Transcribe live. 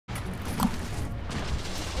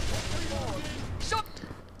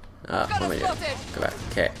What am I doing? Go back.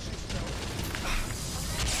 Okay.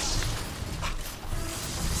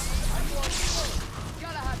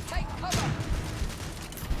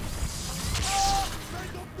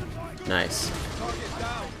 Nice.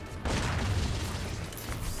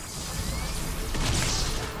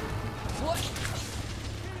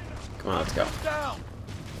 Come on, let's go.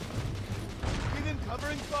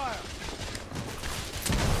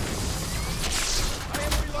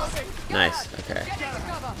 Nice. Okay.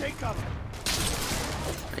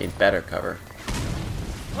 I need better cover.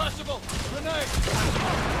 Possible. Grenade.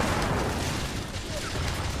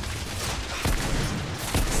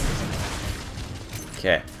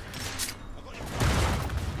 Okay.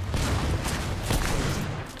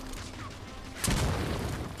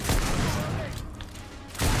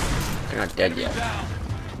 They're not dead yet.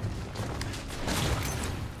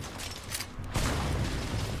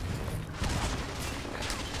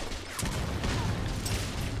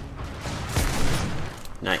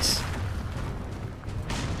 Nice.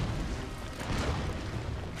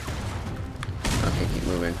 Okay, keep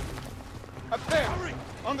moving. Up there. Hurry.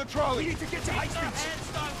 On the trolley. We need to get to Hastings.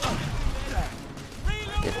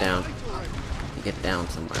 Get down. You get down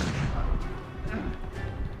somewhere.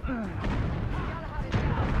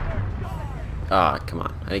 Ah, come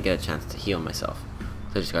on. I didn't get a chance to heal myself.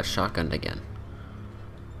 So I just got shotgunned again.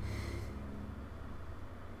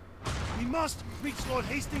 We must reach Lord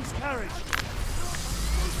Hastings' carriage.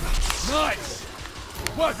 Nice!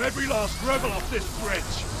 Wipe every last rebel off this bridge!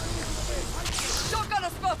 Shotgunner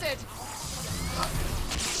spotted!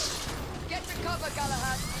 Get to cover,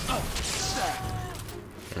 Galahad!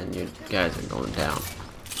 And you guys are going down.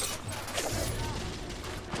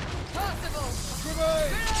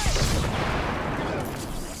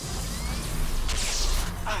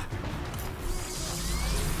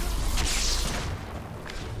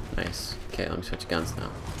 Nice. Okay, let me switch guns now.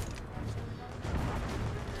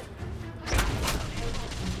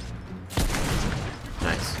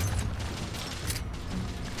 Nice.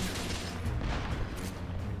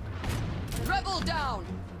 Rebel down!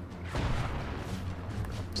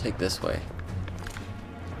 Take this way.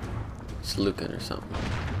 It's Lucan or something.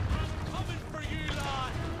 Coming for you,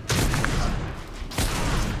 lad!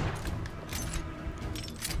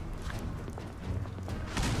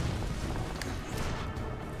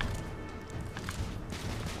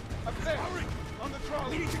 Up there! Hurry! On the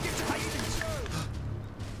trolley! We need to get to Hastings!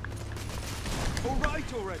 All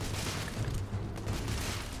right already!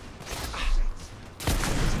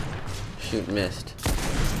 Shoot, missed.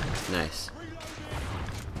 Nice.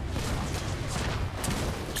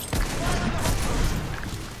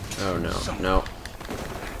 Oh no, no.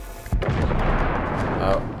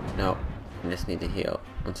 Oh, no. I just need to heal.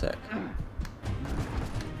 One sec.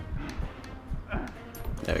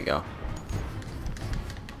 There we go.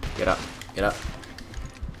 Get up, get up.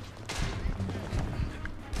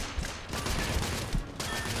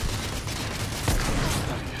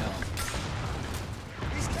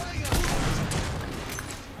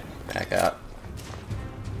 Back up.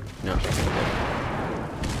 No.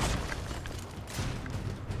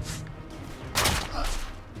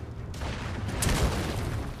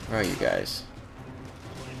 Where are you guys?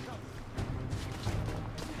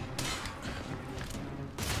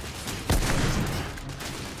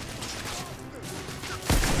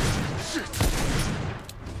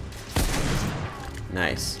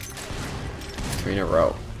 Nice. 3 in a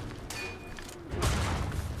row.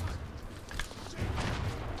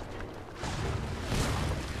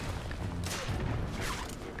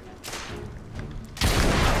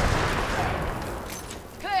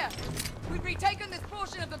 Clear! We've retaken this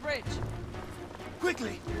portion of the bridge.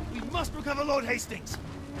 Quickly! We must recover Lord Hastings!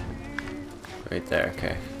 Right there,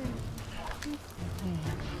 okay.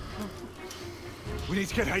 We need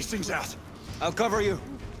to get Hastings out. I'll cover you.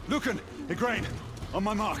 Lucan, Igraine, on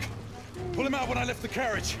my mark. Pull him out when I lift the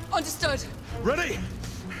carriage. Understood. Ready?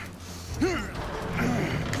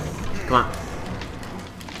 Come on.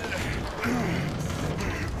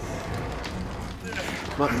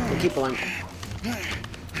 Come on, we'll keep going.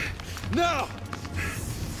 Now!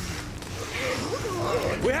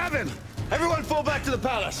 We have him! Everyone fall back to the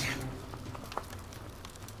palace!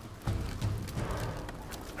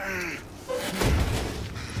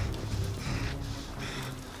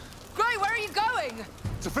 Gray, where are you going?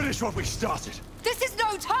 To finish what we started. This is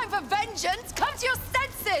no time for vengeance! Come to your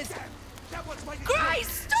senses! Gray,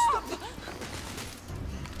 stop!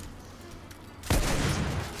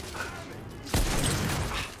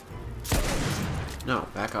 No,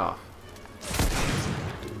 back off.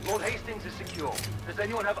 Lord Hastings is secure. Does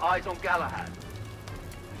anyone have eyes on Galahad?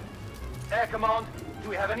 Air Command, do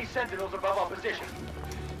we have any sentinels above our position?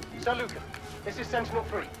 Sir Lucan, this is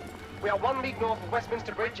Sentinel-3. We are 1 league north of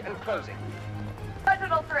Westminster Bridge and closing.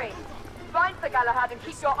 Sentinel-3, find Sir Galahad and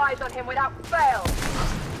keep your eyes on him without fail.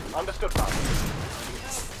 Understood, Father.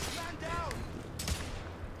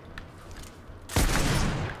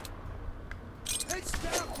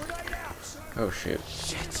 Oh shoot.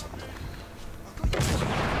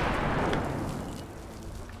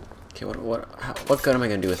 Okay, what gun am I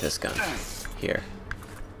gonna do with this gun? Here.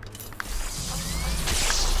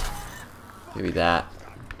 Maybe that.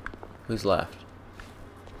 Who's left?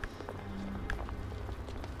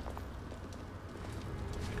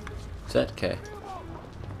 Is that okay?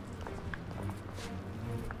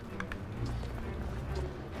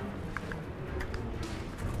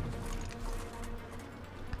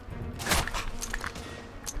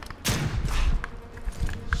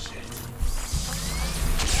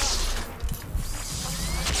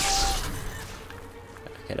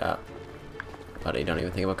 Get up. Buddy, don't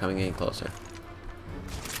even think about coming any closer.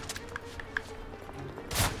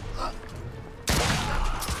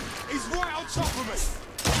 He's right on top of me!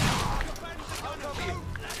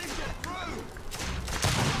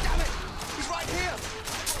 Damn it! He's right here!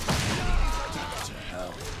 To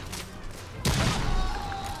hell.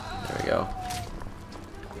 There we go.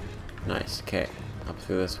 Nice. Okay. Up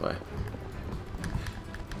through this way.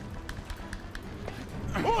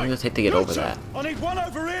 How long does it take to get over that? I need one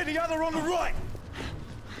over here, the other on the right!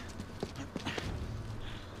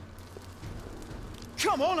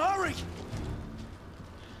 Come on, hurry!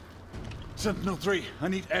 Sentinel-3, I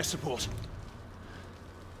need air support.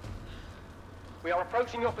 We are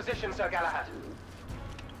approaching your position, Sir Galahad.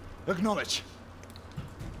 Acknowledge.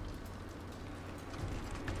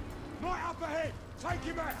 Right up ahead! Take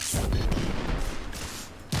him out!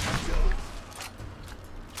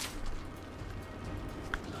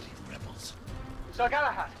 Bloody rebels. Sir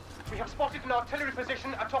Galahad, we have spotted an artillery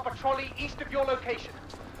position atop a trolley east of your location.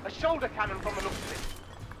 A shoulder cannon from the looks of it.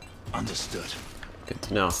 Understood. Good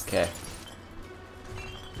to know. Okay.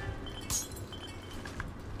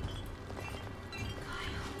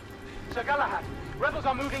 Sir Galahad, rebels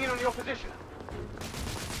are moving in on your position.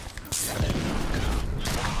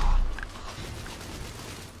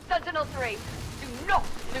 Sentinel-3, do not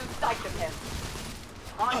lose sight of him.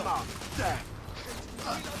 I'm marked. There.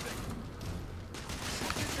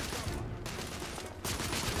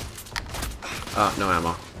 No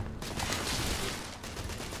ammo.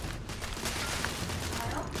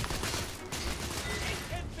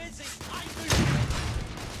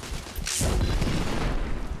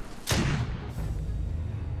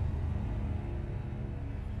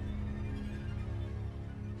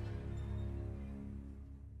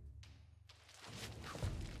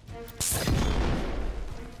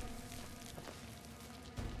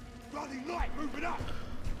 Bloody light moving up!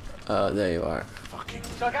 There you are. Fucking.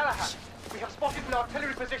 Sir Galahad, we have spotted an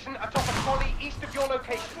artillery position atop a trolley east of your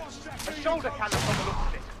location. A shoulder cannon from the looks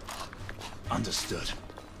of it. Understood.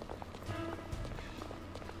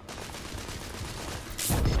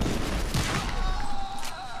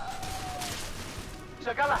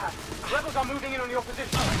 Sir Galahad, rebels are moving in on your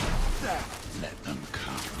position. There. Let them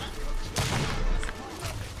come.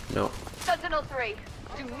 No. Sentinel-3,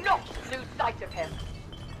 do not lose sight of him.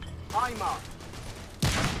 I'm marked.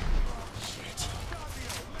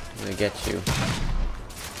 I'm gonna get you.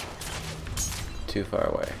 Too far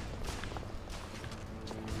away.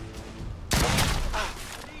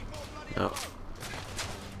 No.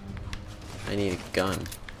 I need a gun.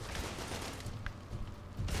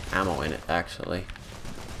 Ammo in it, actually.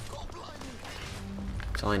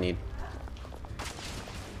 That's all I need.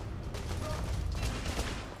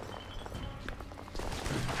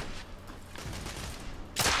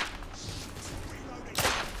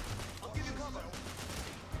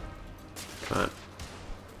 Come on.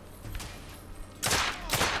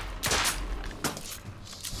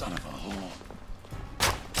 Son of a whore.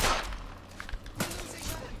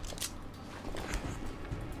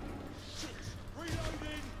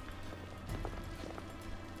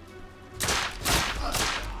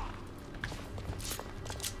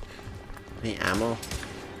 Any ammo?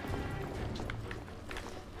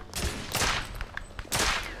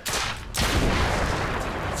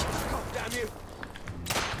 Damn you!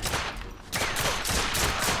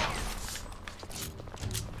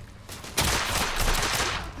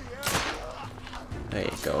 There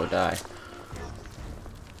you go, die.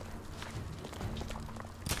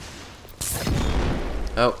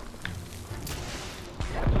 Oh.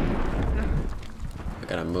 I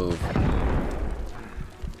gotta move.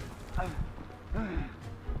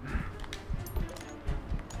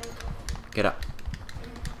 Get up.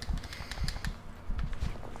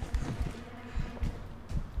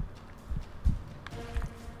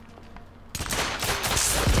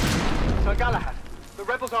 Sir Galahad, the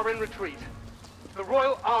rebels are in retreat. The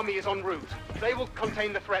Royal Army is en route. They will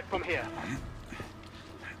contain the threat from here.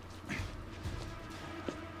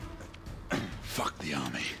 Fuck the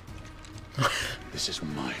army. This is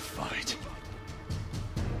my fight.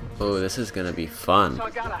 Oh, this is gonna be fun. Sir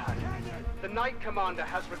Galahad, the Knight Commander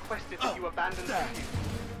has requested that you abandon the field.